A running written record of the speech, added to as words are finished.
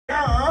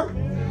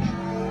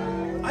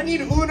I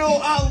need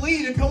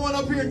UnoAli to come on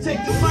up here and take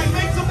this mic.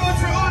 Make some noise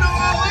for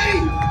UnoAli!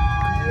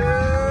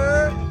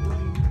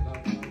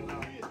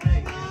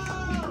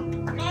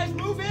 Guys,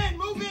 move in.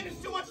 There's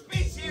too much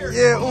space here.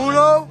 Yeah,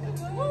 Uno.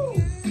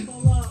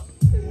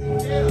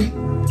 Yeah.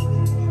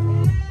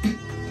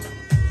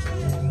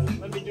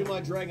 Let me do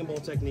my Dragon Ball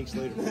techniques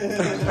later.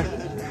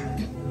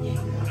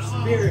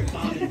 Spirit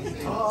body.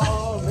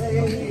 Oh,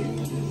 baby.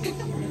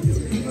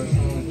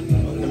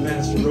 The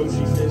Master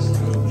Roshi fist.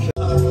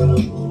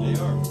 They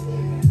are.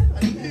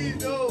 I need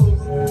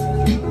those.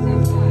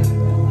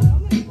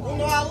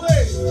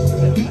 UnoAli.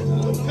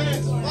 The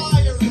pants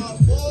fire, my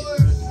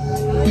boys.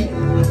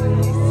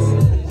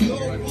 No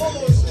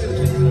bullshit.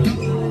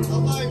 I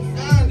like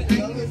that.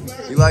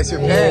 He likes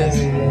your pants.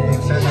 Look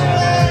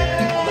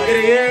at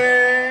it here.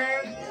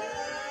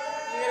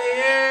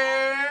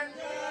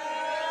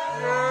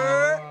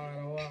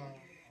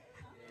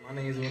 My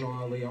name is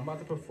UnoAli. I'm about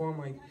to perform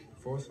like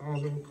 4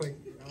 songs real quick.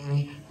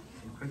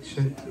 Good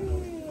shit.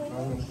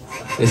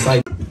 It's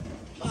like,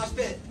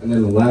 and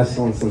then the last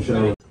song, some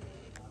shit.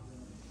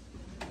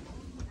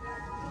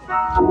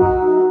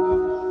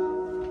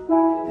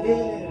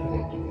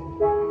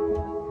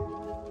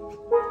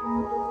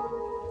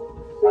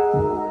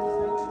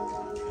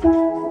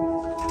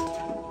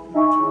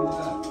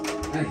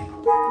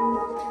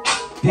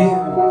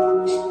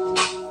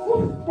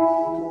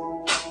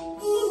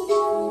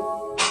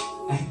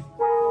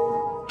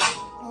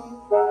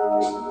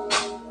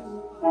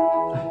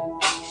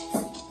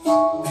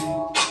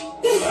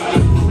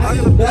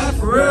 That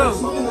for real.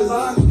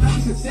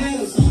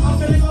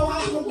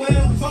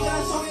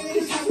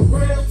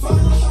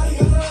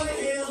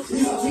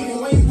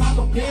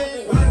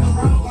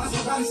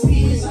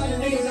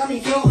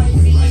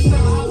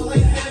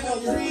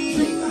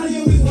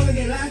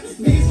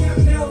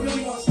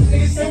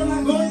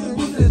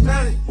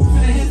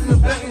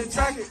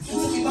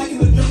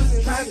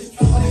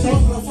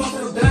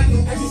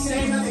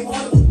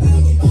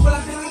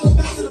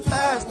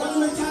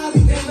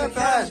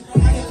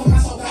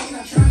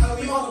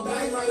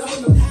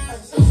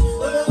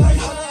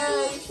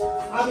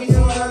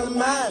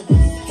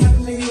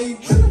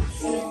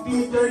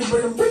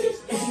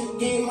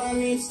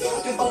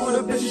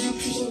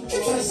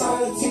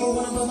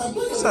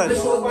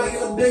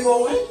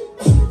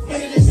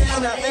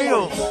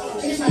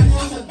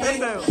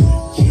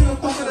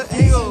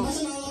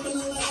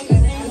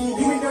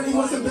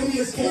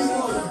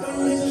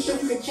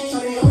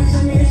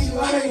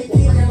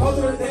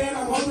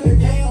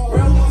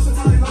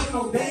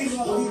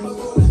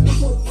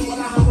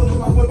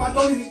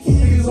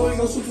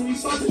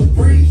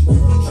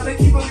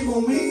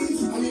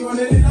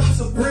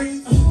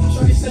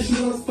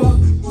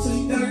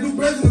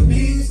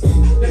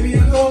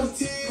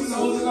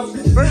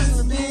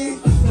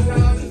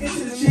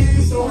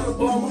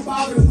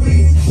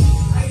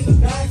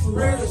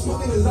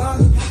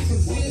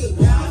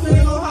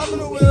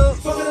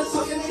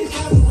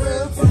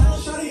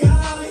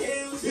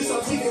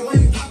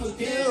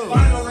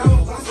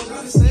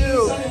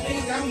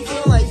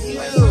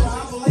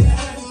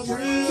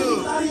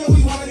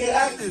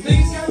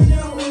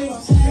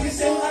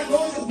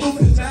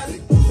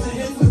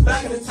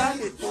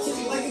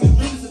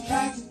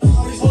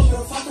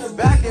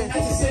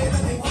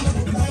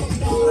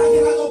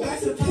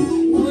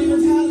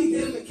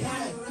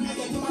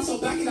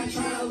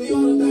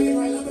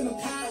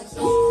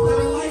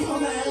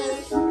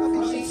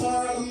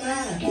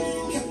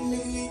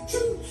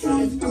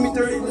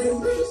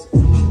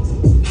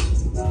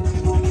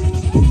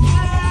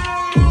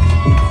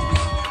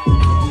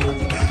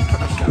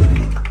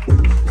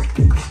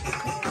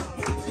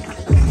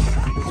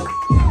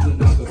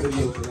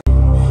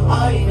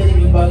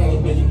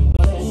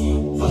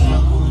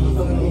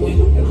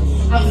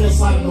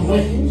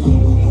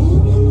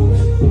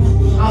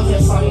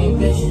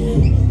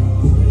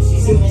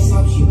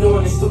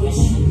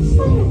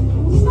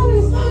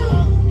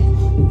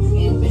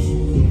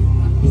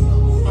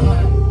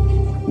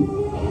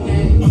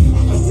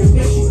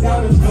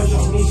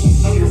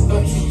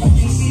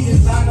 She's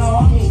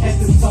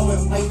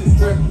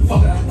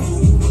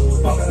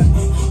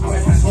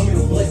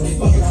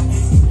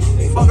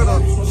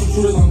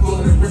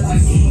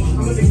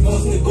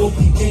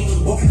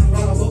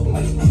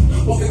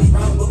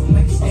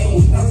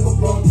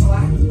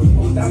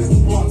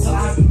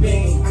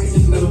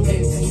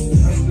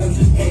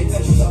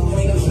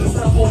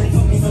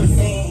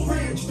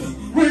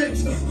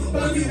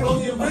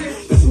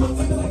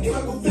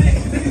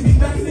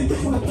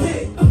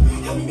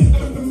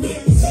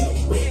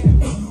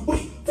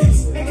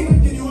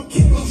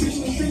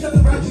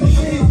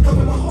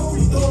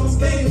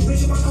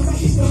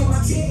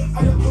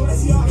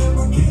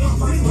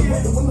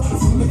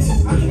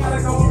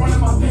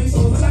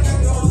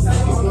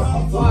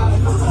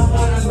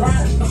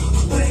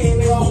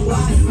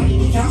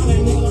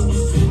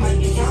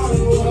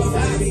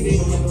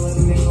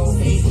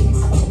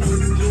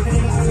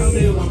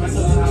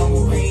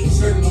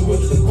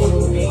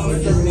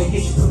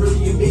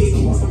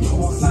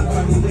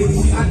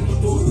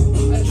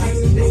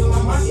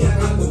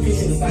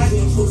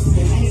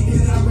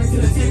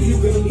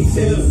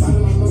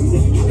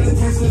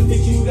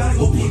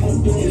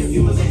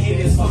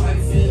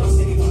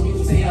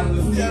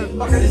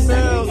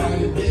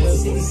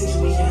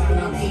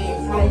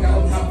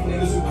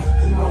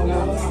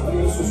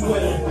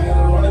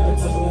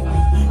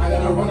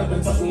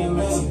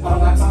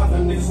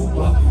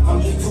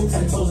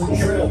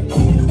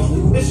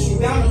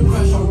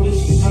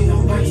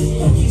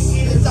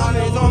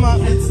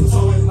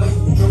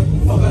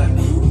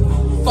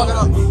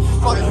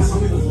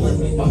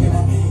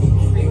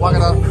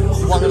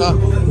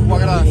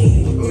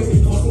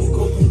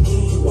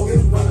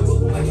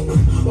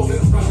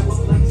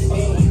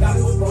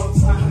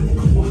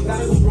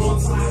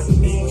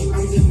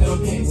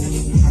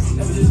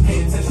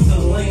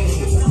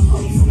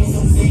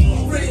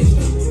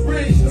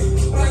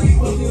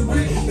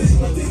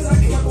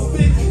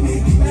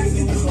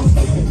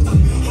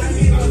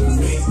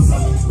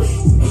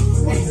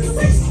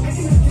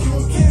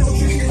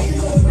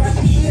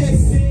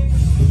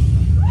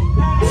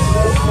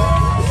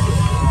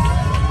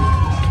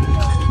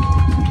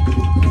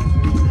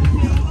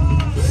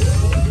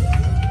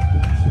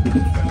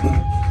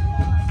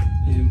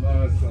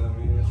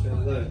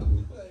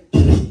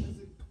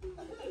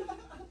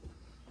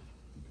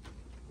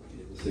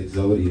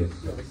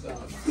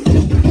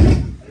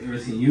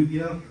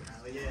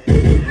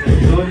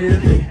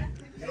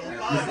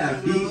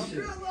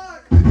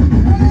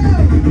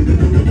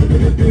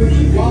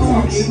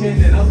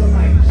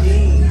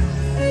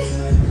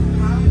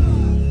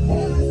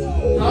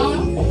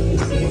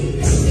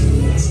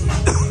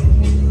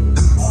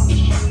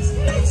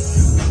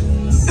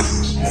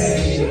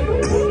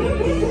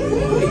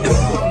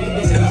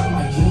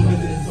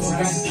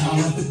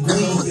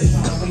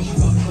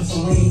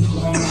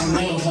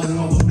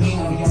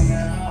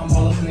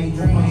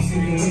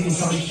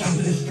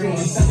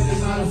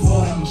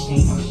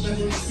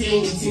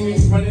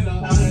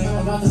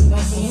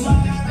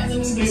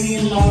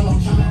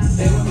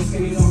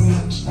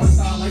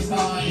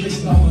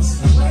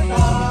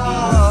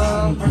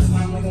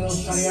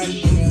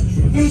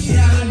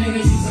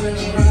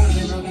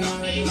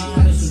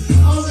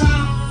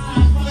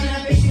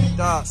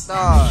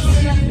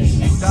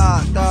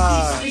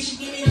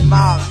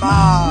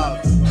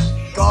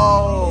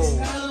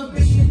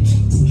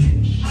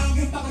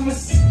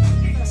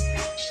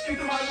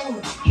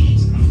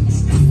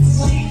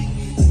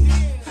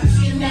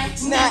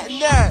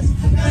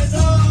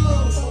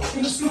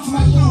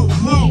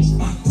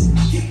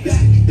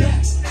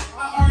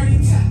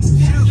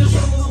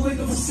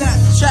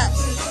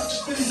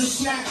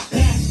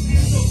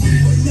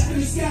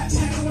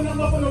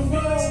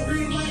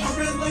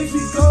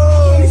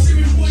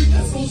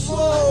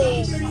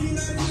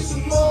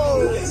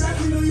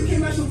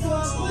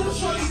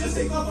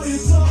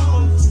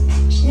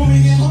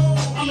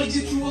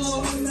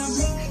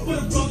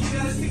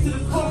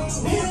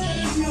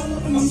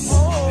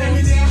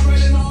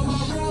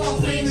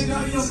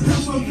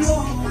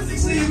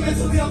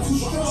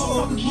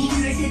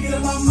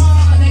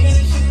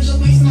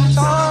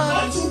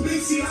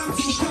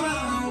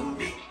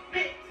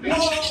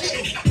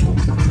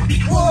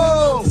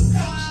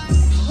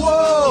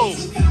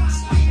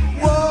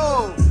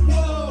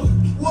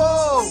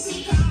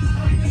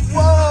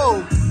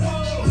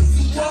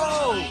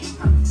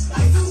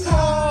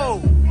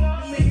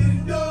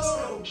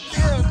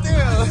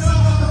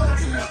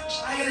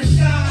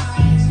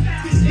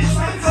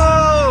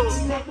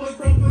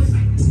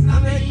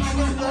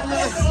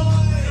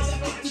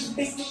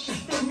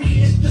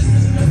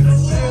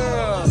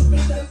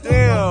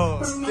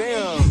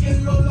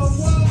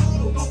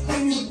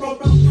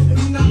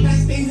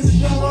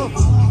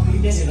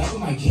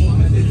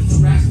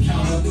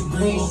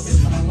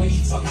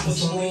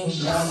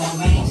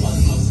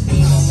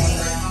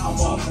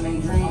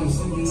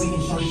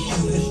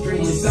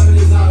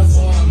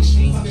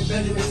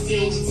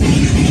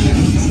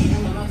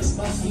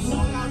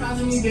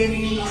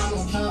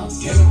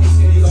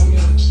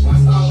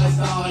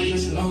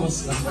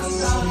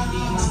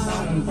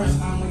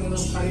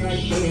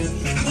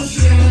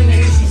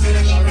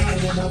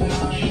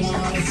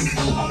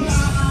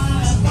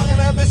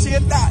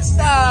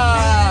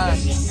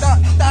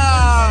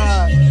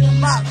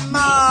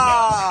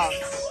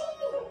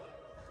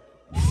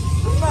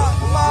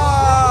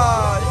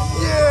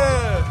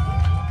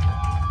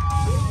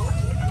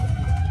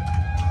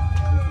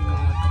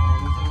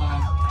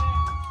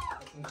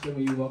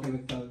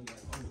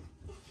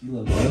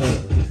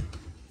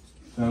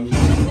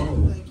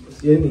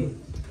What's your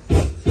name?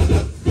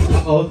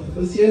 Oh,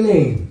 what's your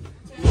name?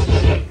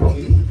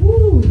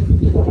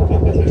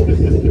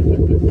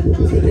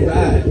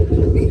 Right.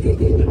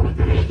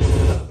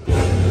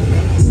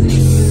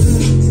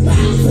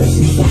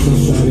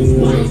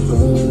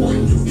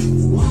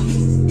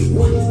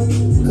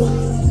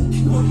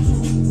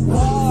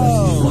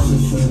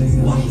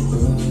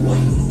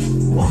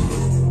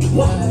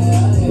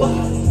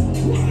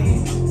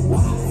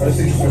 First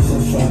things first,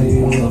 I'm trying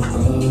to look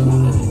good.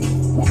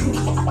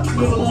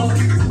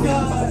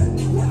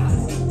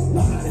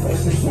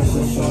 First things first,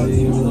 I'm shorty,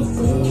 you look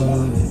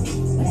good.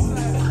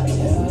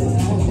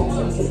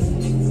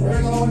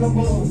 We're going to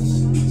boots.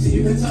 See,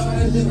 you can tell by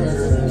the zipper.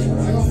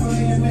 I go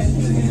funny and make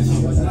you dance,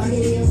 but I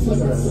give you a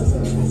flipper.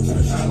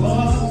 Touch our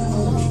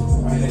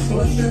love, right into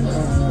a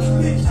stripper.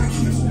 Bitch, I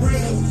keep it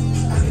real.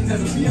 I can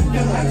never be a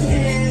filler. I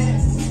can't.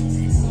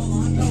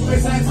 Don't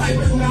waste that type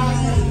of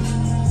night.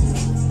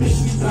 Bitch,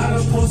 you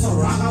gotta post a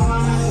rock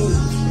line.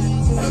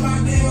 And my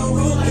nigga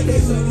roll like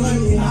it's a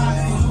money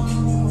high.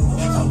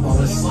 Up on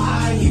the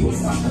slide, he was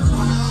about to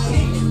climb.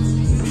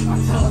 I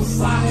tell him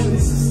slide,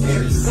 this is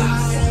scary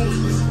side.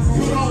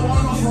 You don't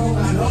want no smoke, I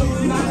know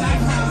you're not that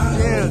kind.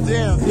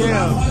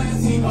 Damn.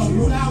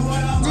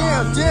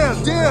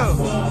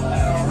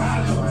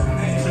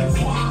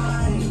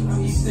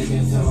 I'm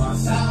sticking to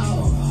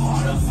myself,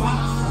 hard to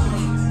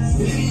find.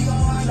 We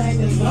gon' make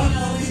this love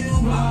leave you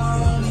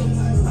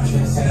blind. I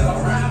just sit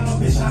around,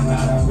 bitch, I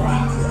gotta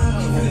grind.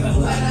 Finna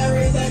let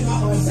everything go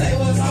and say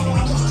what's on my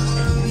mind.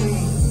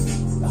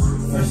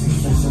 First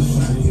things first, I'm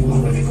trying to you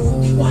look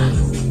good.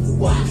 What?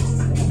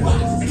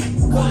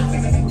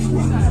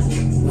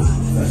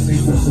 First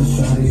things first, I'm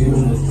trying to you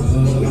look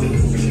good.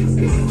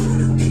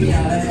 Yeah.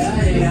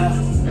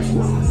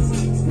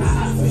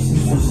 First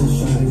things first, I'm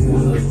trying to you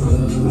look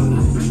good.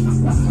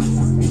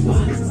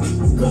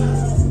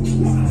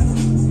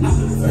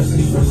 First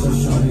things first, I'm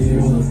trying to you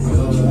look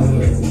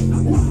good.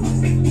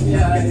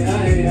 Yeah.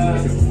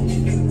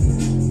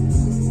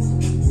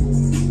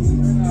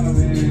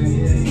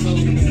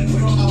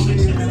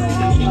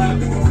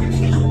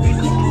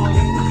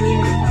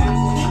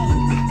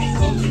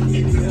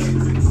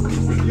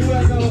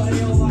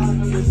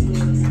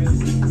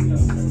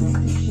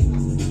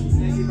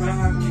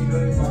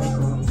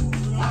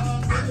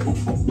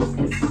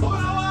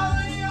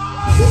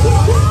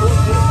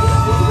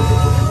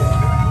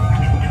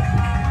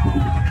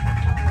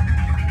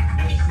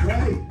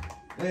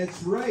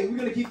 That's right. We're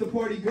going to keep the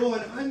party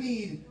going. I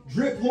need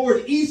Drip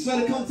Lord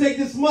Insta to come take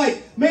this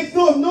mic. Make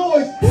some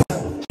noise.